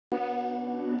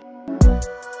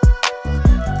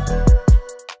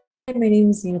Hi, my name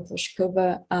is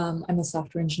Polshakova. I'm a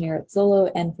software engineer at Zolo,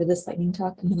 and for this lightning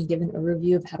talk, I'm going to give an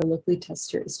overview of how to locally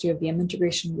test your Istio VM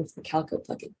integration with the Calico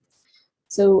plugin.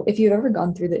 So if you've ever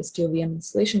gone through the Istio VM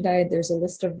installation guide, there's a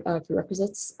list of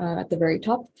prerequisites at the very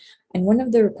top. And one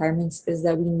of the requirements is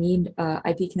that we need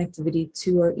IP connectivity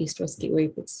to our east-west gateway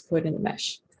that's put in the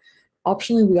mesh.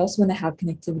 Optionally, we also want to have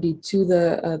connectivity to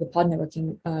the pod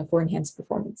networking for enhanced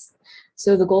performance.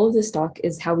 So the goal of this talk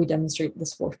is how we demonstrate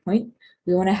this fourth point.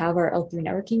 We want to have our L3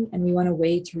 networking, and we want a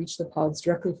way to reach the pods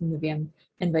directly from the VM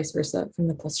and vice versa from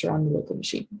the cluster on the local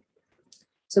machine.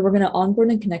 So we're going to onboard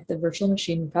and connect the virtual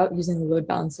machine without using the load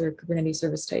balancer Kubernetes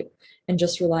service type and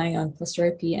just relying on cluster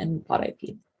IP and pod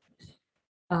IP.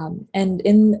 And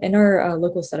in our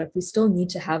local setup, we still need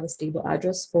to have a stable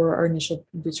address for our initial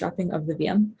bootstrapping of the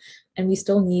VM, and we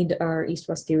still need our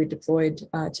east-west gateway deployed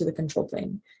to the control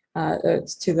plane,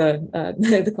 to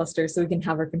the cluster, so we can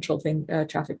have our control plane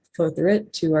traffic flow through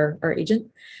it to our agent.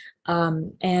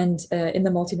 In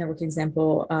the multi-network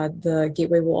example, the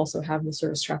gateway will also have the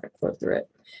service traffic flow through it.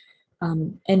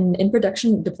 And in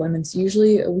production deployments,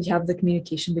 usually we have the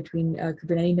communication between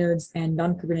Kubernetes nodes and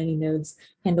non-Kubernetes nodes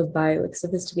handled by like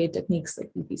sophisticated techniques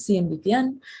like VPC and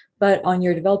VPN. But on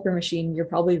your developer machine, you're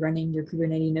probably running your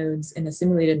Kubernetes nodes in a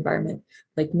simulated environment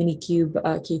like minikube,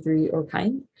 K3, or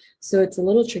Kind. So it's a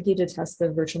little tricky to test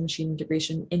the virtual machine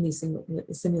integration in these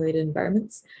simulated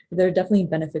environments, but there are definitely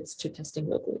benefits to testing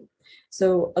locally.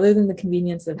 So other than the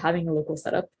convenience of having a local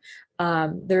setup,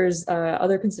 there's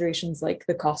other considerations like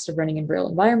the cost of running in real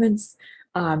environments.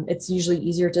 It's usually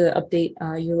easier to update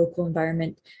your local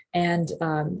environment, and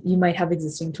you might have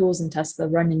existing tools and tests that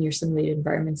run in your simulated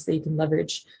environments that you can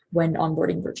leverage when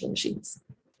onboarding virtual machines.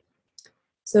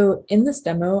 So in this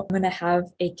demo, I'm going to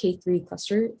have a K3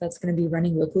 cluster that's going to be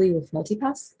running locally with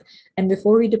multipass. And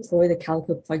before we deploy the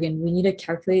Calico plugin, we need to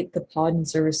calculate the pod and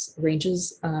service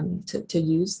ranges to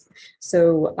use.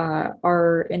 So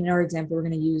in our example, we're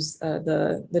going to use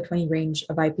the 20 range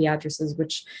of IP addresses,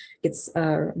 which gets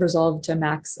resolved to a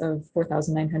max of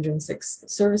 4,906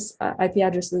 service IP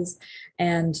addresses.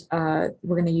 And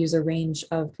we're going to use a range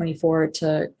of 24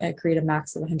 to create a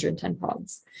max of 110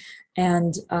 pods.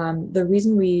 And the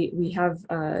reason we have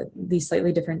these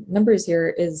slightly different numbers here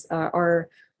is our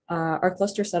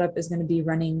cluster setup is going to be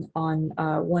running on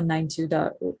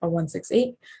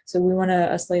 192.168. So we want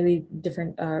a slightly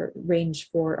different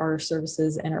range for our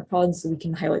services and our pods so we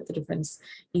can highlight the difference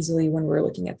easily when we're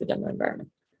looking at the demo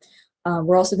environment.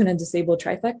 We're also going to disable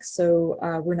trifec, so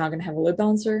we're not going to have a load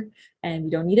balancer, and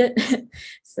we don't need it.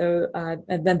 So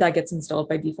and then that gets installed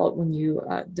by default when you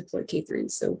deploy K3.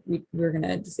 So we're going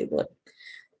to disable it.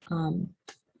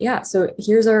 Yeah, so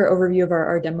here's our overview of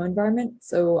our demo environment.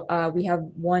 So we have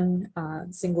one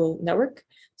single network.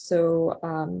 So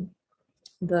our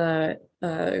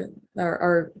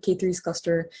K3's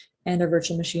cluster and our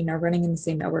virtual machine are running in the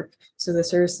same network. So the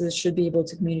services should be able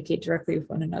to communicate directly with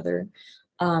one another.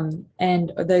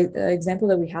 And the example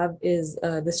that we have is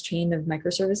this chain of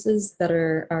microservices that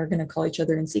are going to call each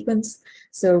other in sequence.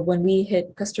 So when we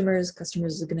hit customers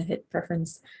are going to hit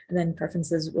preference, and then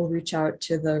preferences will reach out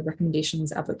to the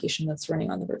recommendations application that's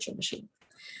running on the virtual machine.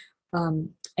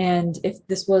 And if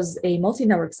this was a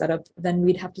multi-network setup, then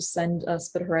we'd have to send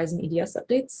split horizon EDS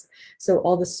updates. So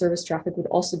all the service traffic would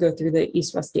also go through the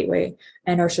east-west gateway,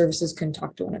 and our services can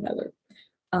talk to one another.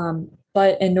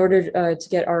 But in order to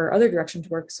get our other direction to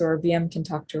work, so our VM can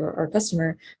talk to our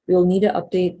customer, we will need to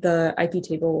update the IP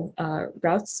table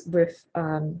routes with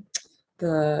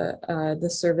the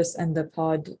service and the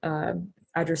pod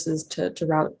addresses to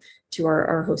route to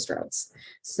our host routes.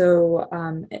 So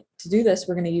to do this,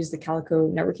 we're going to use the Calico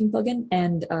Networking Plugin,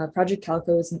 and Project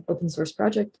Calico is an open source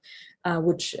project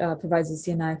which provides a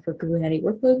CNI for Kubernetes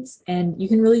workloads, and you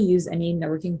can really use any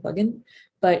networking plugin,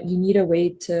 but you need a way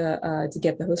to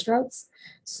get the host routes.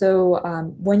 So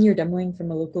when you're demoing from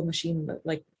a local machine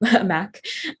like a Mac,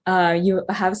 you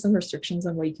have some restrictions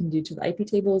on what you can do to the IP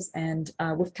tables, and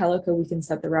with Calico, we can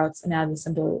set the routes and add the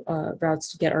simple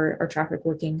routes to get our traffic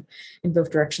working in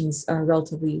both directions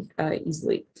relatively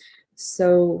easily.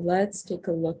 So let's take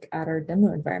a look at our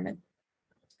demo environment.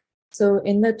 So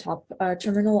in the top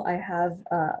terminal, I have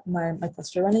my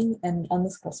cluster running, and on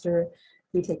this cluster,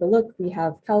 we take a look, we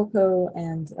have Calico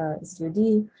and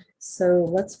Istio. So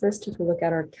let's first take a look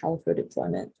at our Calico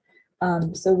deployment.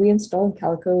 So we installed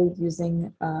Calico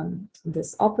using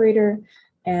this operator,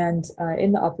 and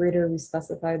in the operator, we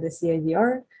specify the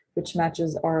CIVR, which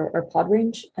matches our pod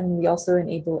range, and we also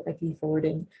enable IP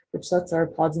forwarding, which lets our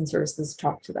pods and services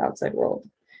talk to the outside world.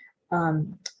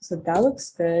 So that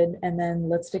looks good, and then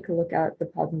let's take a look at the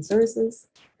pods and services.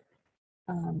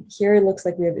 Here it looks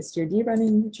like we have Istio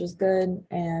running, which is good,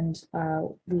 and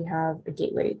we have a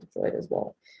gateway deployed as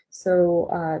well. So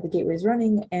the gateway is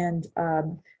running, and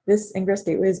this ingress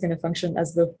gateway is going to function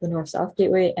as the north-south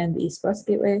gateway and the east-west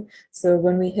gateway. So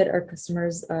when we hit our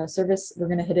customer's service, we're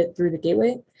going to hit it through the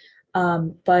gateway.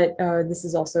 But this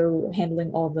is also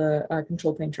handling all the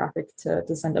control plane traffic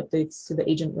to send updates to the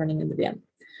agent running in the VM.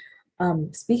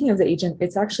 Speaking of the agent,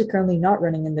 it's actually currently not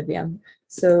running in the VM.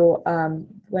 So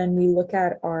when we look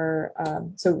at our,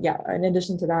 in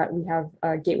addition to that, we have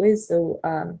gateways. So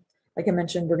like I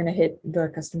mentioned, we're going to hit the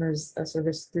customer's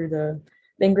service through the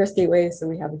ingress gateway. So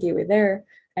we have a gateway there,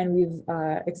 and we've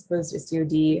exposed Istio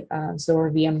so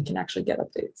our VM can actually get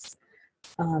updates.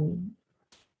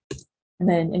 And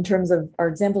then in terms of our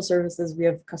example services, we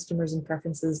have customers and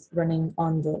preferences running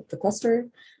on the cluster.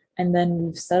 And then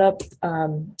we've set up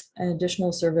an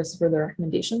additional service for the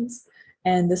recommendations.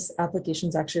 And this application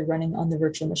is actually running on the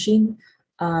virtual machine.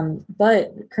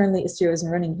 But currently Istio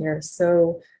isn't running here.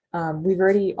 So we've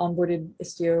already onboarded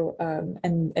Istio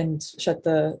and shut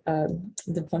the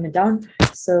deployment down.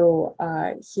 So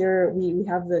here we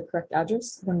have the correct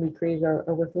address when we created our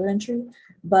workload entry.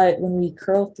 But when we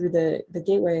curl through the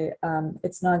gateway,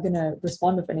 it's not going to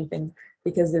respond with anything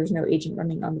because there's no agent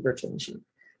running on the virtual machine.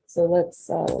 So let's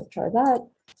try that.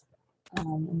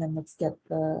 And then let's get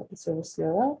the service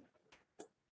URL.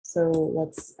 So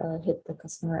let's hit the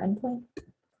customer endpoint.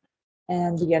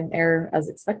 And we get an error as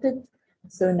expected.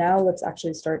 So now let's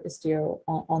actually start Istio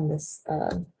on this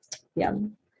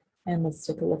VM. And let's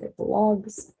take a look at the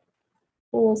logs.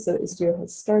 Cool, so Istio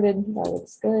has started, that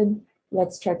looks good.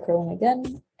 Let's try curling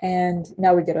again. And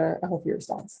now we get a healthy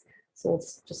response. So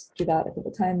let's just do that a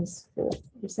couple times for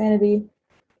sanity.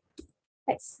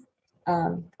 Nice,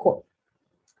 cool.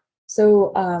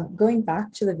 So going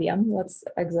back to the VM, let's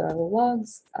exit out of the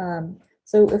logs.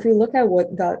 So if we look at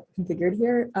what got configured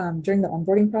here, during the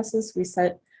onboarding process, we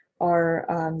set our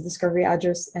discovery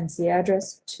address and CA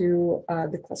address to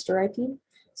the cluster IP.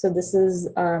 So this is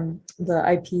the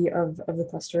IP of the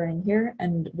cluster running here,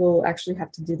 and we'll actually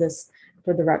have to do this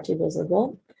for the route tables as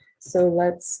well. So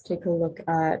let's take a look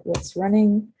at what's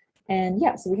running. And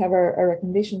yeah, so we have our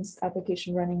recommendations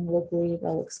application running locally.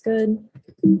 That looks good.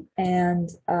 And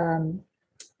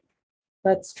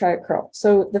let's try curl.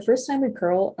 So the first time we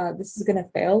curl, this is going to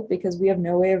fail because we have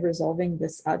no way of resolving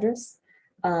this address,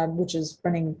 which is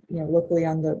running locally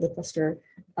on the cluster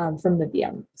from the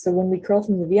VM. So when we curl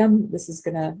from the VM, this is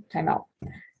going to time out.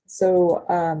 So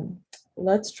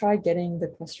let's try getting the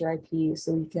cluster IP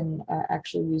so we can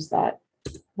actually use that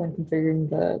when configuring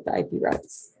the IP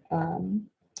routes.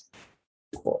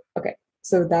 Cool. Okay,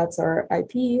 so that's our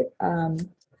IP.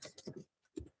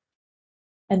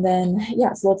 And then,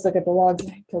 yeah, so let's look at the log.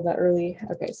 I killed that early.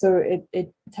 Okay, so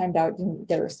it timed out, didn't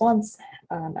get a response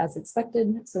as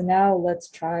expected. So now let's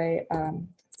try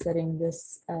setting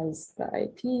this as the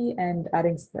IP and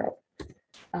adding some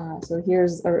route. So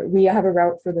we have a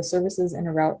route for the services and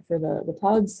a route for the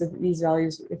pods. So these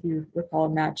values, if you recall,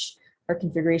 match our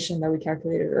configuration that we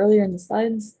calculated earlier in the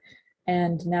slides.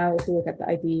 And now if we look at the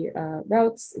IP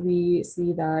routes, we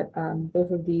see that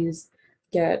both of these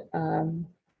get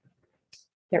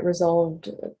resolved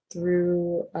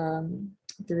through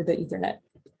the Ethernet.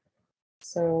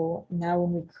 So now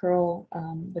when we curl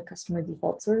the customer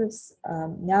default service,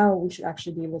 now we should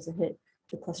actually be able to hit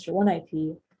the cluster 1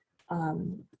 IP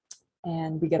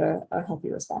and we get a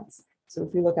healthy response. So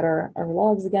if we look at our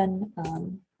logs again,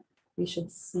 we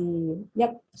should see,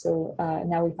 yep, so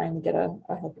now we finally get a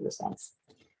healthy response.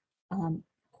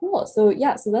 Cool, so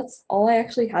yeah, so that's all I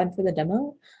actually had for the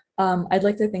demo. I'd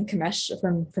like to thank Kamesh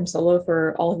from Solo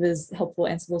for all of his helpful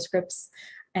Ansible scripts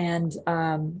and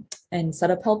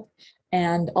setup help.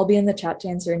 And I'll be in the chat to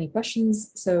answer any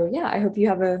questions. So yeah, I hope you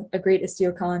have a great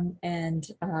IstioCon, and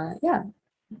yeah,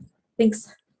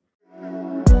 thanks.